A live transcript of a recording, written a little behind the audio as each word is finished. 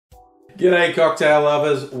G'day cocktail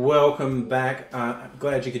lovers, welcome back.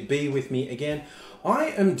 Glad you could be with me again. I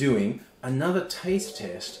am doing another taste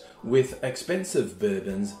test with expensive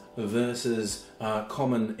bourbons versus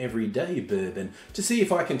common everyday bourbon to see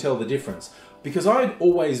if I can tell the difference. Because I'd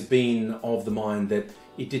always been of the mind that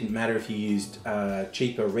it didn't matter if you used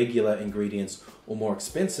cheaper regular ingredients or more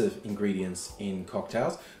expensive ingredients in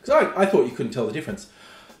cocktails, because I thought you couldn't tell the difference.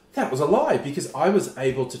 That was a lie, because I was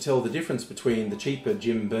able to tell the difference between the cheaper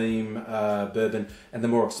Jim Beam bourbon and the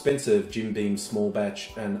more expensive Jim Beam small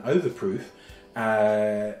batch and overproof.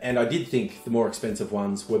 And I did think the more expensive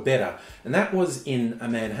ones were better. And that was in a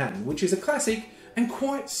Manhattan, which is a classic and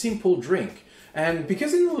quite simple drink. And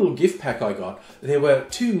because in the little gift pack I got, there were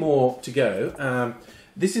two more to go.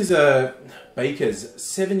 This is a Baker's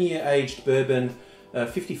 7-year aged bourbon,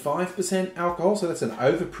 55% alcohol, so that's an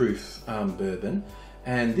overproof bourbon.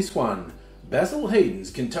 And this one, Basil Hayden's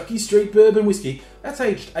Kentucky Straight Bourbon Whiskey, that's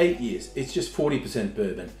aged 8 years. It's just 40%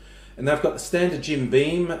 bourbon. And they've got the standard Jim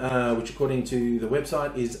Beam, which according to the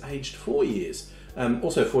website is aged 4 years,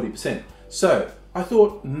 also 40%. So I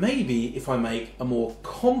thought maybe if I make a more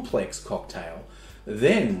complex cocktail,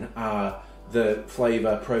 then the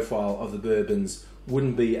flavour profile of the bourbons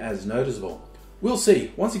wouldn't be as noticeable. We'll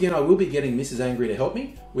see. Once again, I will be getting Mrs. Angry to help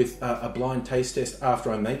me with a blind taste test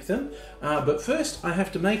after I make them. But first, I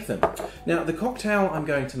have to make them. Now, the cocktail I'm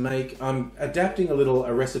going to make, I'm adapting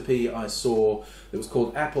a recipe I saw that was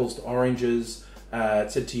called apples to oranges.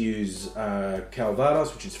 It said to use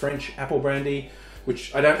Calvados, which is French apple brandy,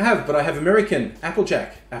 which I don't have, but I have American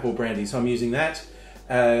Applejack apple brandy, so I'm using that.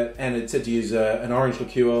 And it said to use an orange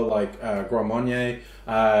liqueur like Grand Marnier.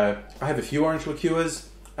 I have a few orange liqueurs.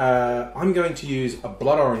 I'm going to use a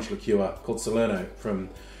blood orange liqueur called Salerno from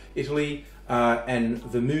Italy, and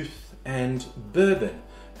vermouth and bourbon.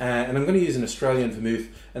 And I'm going to use an Australian vermouth,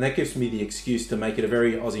 and that gives me the excuse to make it a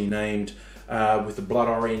very Aussie named with the blood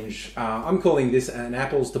orange. I'm calling this an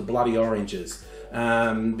apples to bloody oranges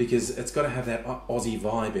because it's got to have that Aussie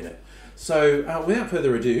vibe in it. So without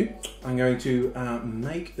further ado, I'm going to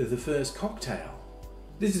make the first cocktail.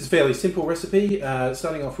 This is a fairly simple recipe,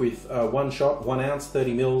 starting off with 1 shot, 1 ounce,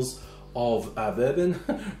 30 mils of bourbon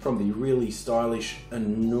from the really stylish,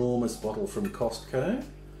 enormous bottle from Costco.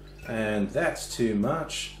 And that's too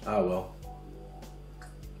much. Oh well.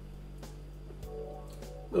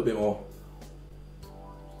 A little bit more.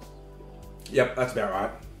 Yep, that's about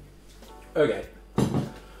right. Okay.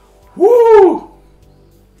 Woo!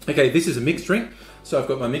 Okay, this is a mixed drink. So I've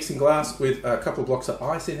got my mixing glass with a couple of blocks of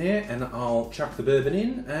ice in here, and I'll chuck the bourbon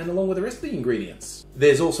in, and along with the rest of the ingredients.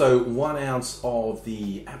 There's also 1 ounce of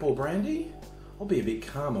the apple brandy. I'll be a bit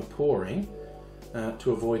calmer pouring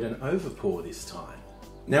to avoid an overpour this time.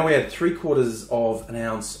 Now we add 3/4 of an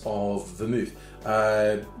ounce of vermouth.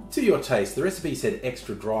 To your taste, the recipe said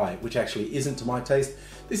extra dry, which actually isn't to my taste.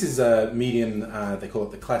 This is a medium, they call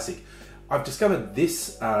it the classic. I've discovered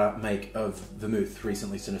this make of vermouth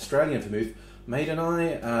recently. It's an Australian vermouth. Mate and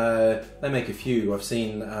I, they make a few. I've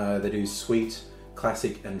seen they do sweet,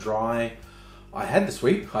 classic and dry. I had the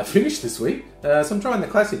sweet, I finished the sweet, so I'm trying the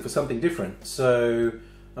classic for something different. So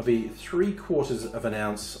I'll be 3/4 of an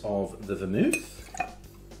ounce of the vermouth.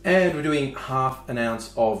 And we're doing 1/2 an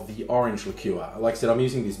ounce of the orange liqueur. Like I said, I'm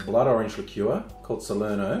using this blood orange liqueur called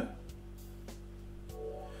Salerno.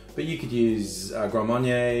 But you could use Grand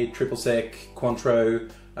Marnier, Triple Sec,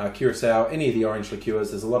 Cointreau, Curacao, any of the orange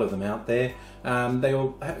liqueurs. There's a lot of them out there. They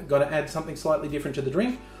all got to add something slightly different to the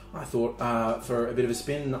drink. I thought for a bit of a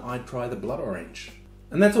spin, I'd try the blood orange.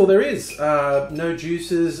 And that's all there is. No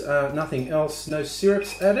juices, nothing else, no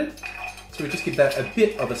syrups added. So we just give that a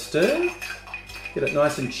bit of a stir. Get it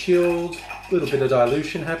nice and chilled, a little bit of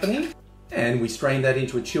dilution happening. And we strain that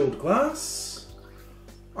into a chilled glass.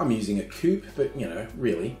 I'm using a coupe, but you know,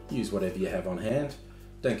 really, use whatever you have on hand.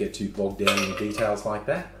 Don't get too bogged down in details like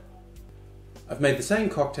that. I've made the same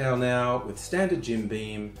cocktail now with standard Jim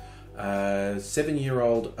Beam,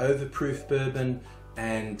 7-year-old overproof bourbon,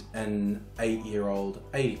 and an 8-year-old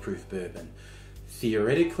 80-proof bourbon.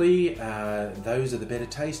 Theoretically, those are the better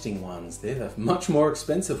tasting ones. They're the much more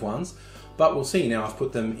expensive ones, but we'll see now I've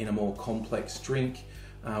put them in a more complex drink,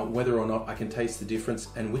 whether or not I can taste the difference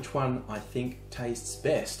and which one I think tastes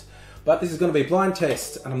best. But this is going to be a blind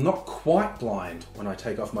test, and I'm not quite blind when I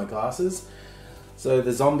take off my glasses, so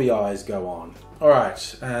the zombie eyes go on.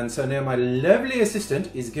 Alright, and so now my lovely assistant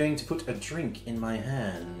is going to put a drink in my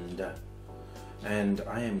hand, and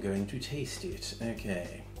I am going to taste it.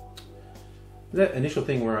 Okay. That initial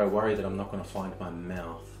thing where I worry that I'm not going to find my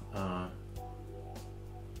mouth.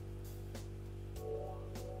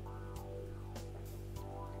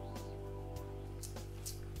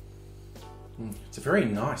 It's a very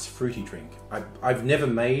nice fruity drink. I've never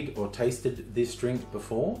made or tasted this drink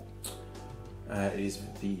before. It is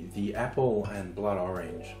the apple and blood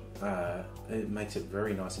orange. It makes it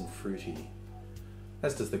very nice and fruity,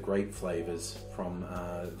 as does the grape flavours from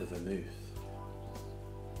the vermouth.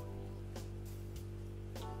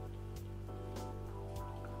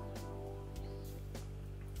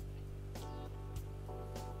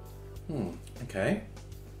 Okay,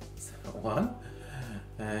 that's that one.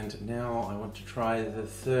 And now I want to try the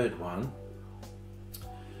third one.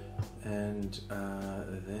 And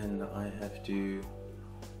then I have to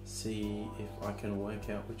see if I can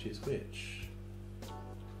work out which is which.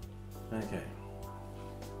 Okay.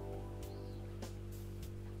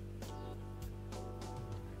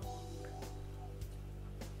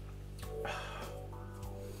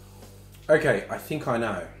 Okay, I think I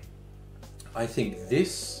know. I think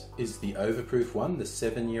this is the overproof one, the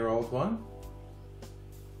 7-year-old one.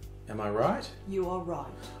 Am I right? You are right.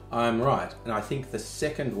 I'm right. And I think the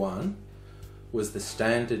second one was the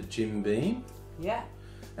standard Jim Beam. Yeah.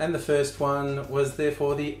 And the first one was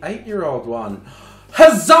therefore the 8-year-old one.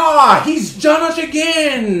 Huzzah! He's done it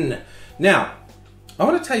again! Now, I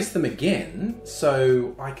want to taste them again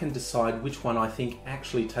so I can decide which one I think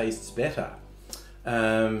actually tastes better.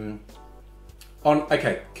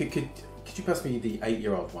 Okay, could you pass me the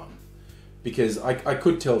 8-year-old one? Because I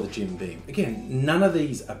could tell the Jim Beam. Again, none of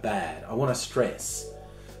these are bad. I want to stress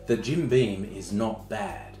the Jim Beam is not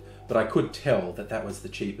bad, but I could tell that that was the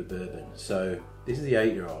cheaper bourbon. So this is the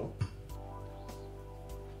 8-year-old.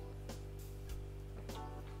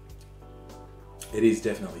 It is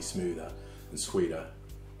definitely smoother and sweeter.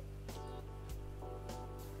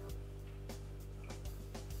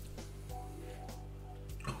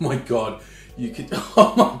 Oh my God, you can,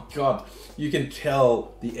 oh my God, you can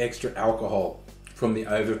tell the extra alcohol from the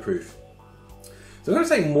overproof. So I'm going to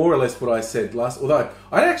say more or less what I said last, although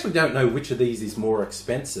I actually don't know which of these is more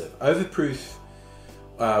expensive. Overproof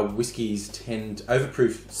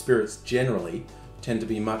overproof spirits generally tend to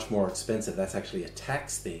be much more expensive. That's actually a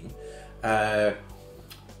tax thing.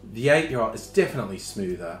 The 8-year-old is definitely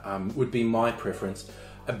smoother, would be my preference.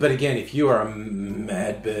 But again, if you are a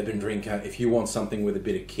mad bourbon drinker, if you want something with a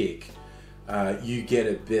bit of kick, you get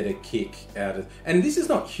a better kick out of... And this is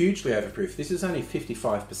not hugely overproof. This is only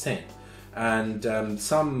 55%. And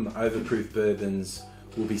some overproof bourbons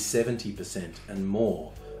will be 70% and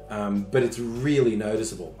more. But it's really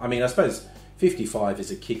noticeable. I mean, I suppose 55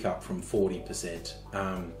 is a kick up from 40%.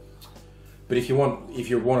 But if you want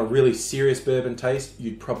a really serious bourbon taste,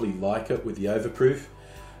 you'd probably like it with the overproof.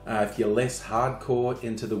 If you're less hardcore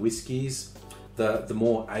into the whiskies, the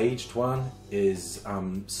more aged one is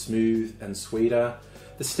smooth and sweeter.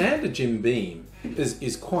 The standard Jim Beam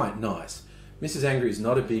is quite nice. Mrs. Angry is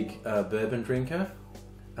not a big bourbon drinker.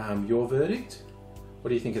 Your verdict? What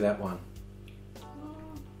do you think of that one?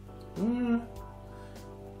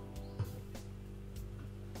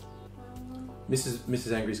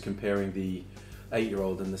 Mrs. Angry is comparing the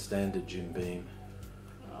 8-year-old and the standard Jim Beam.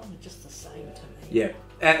 Oh, they're just the same to me. Yeah,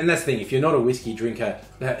 and that's the thing. If you're not a whiskey drinker,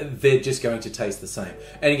 they're just going to taste the same.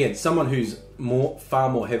 And again, someone who's far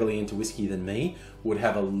more heavily into whiskey than me would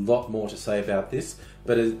have a lot more to say about this.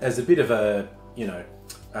 But as a bit of a, you know,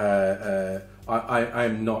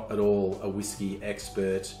 I'm not at all a whiskey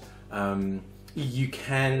expert. You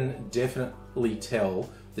can definitely tell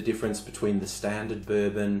the difference between the standard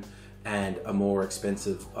bourbon and a more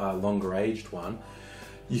expensive, longer aged one.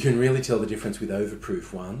 You can really tell the difference with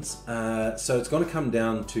overproof ones. So it's going to come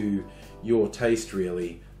down to your taste,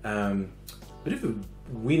 really. Bit of a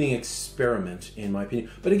winning experiment, in my opinion.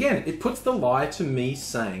 But again, it puts the lie to me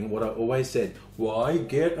saying what I always said: why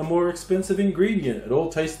get a more expensive ingredient? It all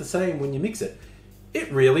tastes the same when you mix it.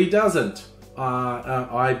 It really doesn't.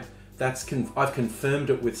 I've confirmed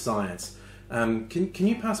it with science. Can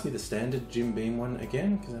you pass me the standard Jim Beam one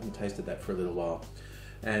again? Because I haven't tasted that for a little while.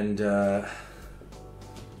 And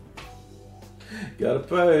gotta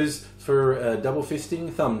pose for a double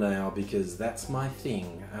fisting thumbnail because that's my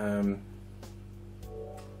thing.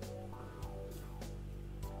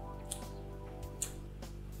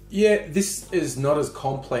 Yeah, this is not as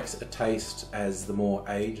complex a taste as the more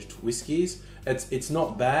aged whiskies. It's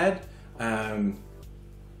not bad,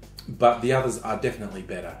 but the others are definitely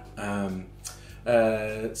better.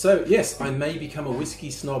 So yes, I may become a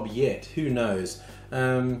whiskey snob yet. Who knows?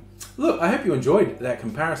 Look, I hope you enjoyed that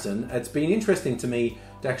comparison. It's been interesting to me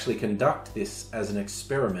to actually conduct this as an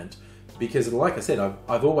experiment because, like I said,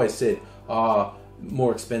 I've always said,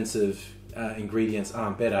 more expensive ingredients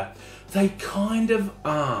aren't better. They kind of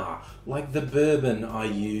are. Like the bourbon I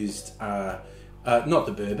used, not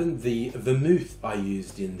the bourbon, the vermouth I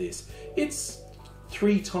used in this. It's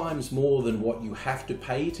 3 times more than what you have to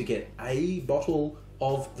pay to get a bottle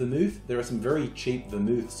of vermouth. There are some very cheap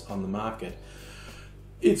vermouths on the market.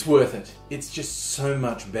 It's worth it. It's just so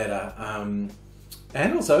much better.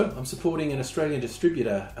 And also, I'm supporting an Australian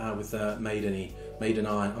distributor with Made in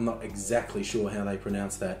I. I'm not exactly sure how they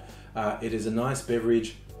pronounce that. It is a nice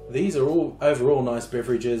beverage. These are all overall nice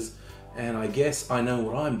beverages, and I guess I know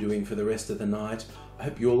what I'm doing for the rest of the night. I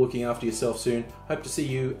hope you're looking after yourself soon. Hope to see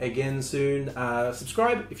you again soon.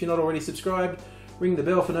 Subscribe if you're not already subscribed. Ring the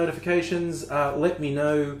bell for notifications. Let me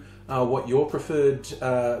know what your preferred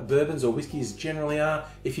bourbons or whiskies generally are.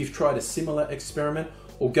 If you've tried a similar experiment,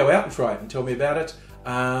 or go out and try it and tell me about it.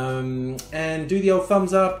 And do the old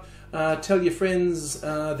thumbs up. Tell your friends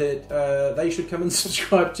that they should come and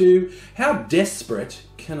subscribe too. How desperate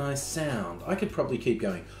can I sound? I could probably keep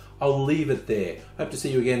going. I'll leave it there. Hope to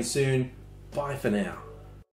see you again soon. Bye for now.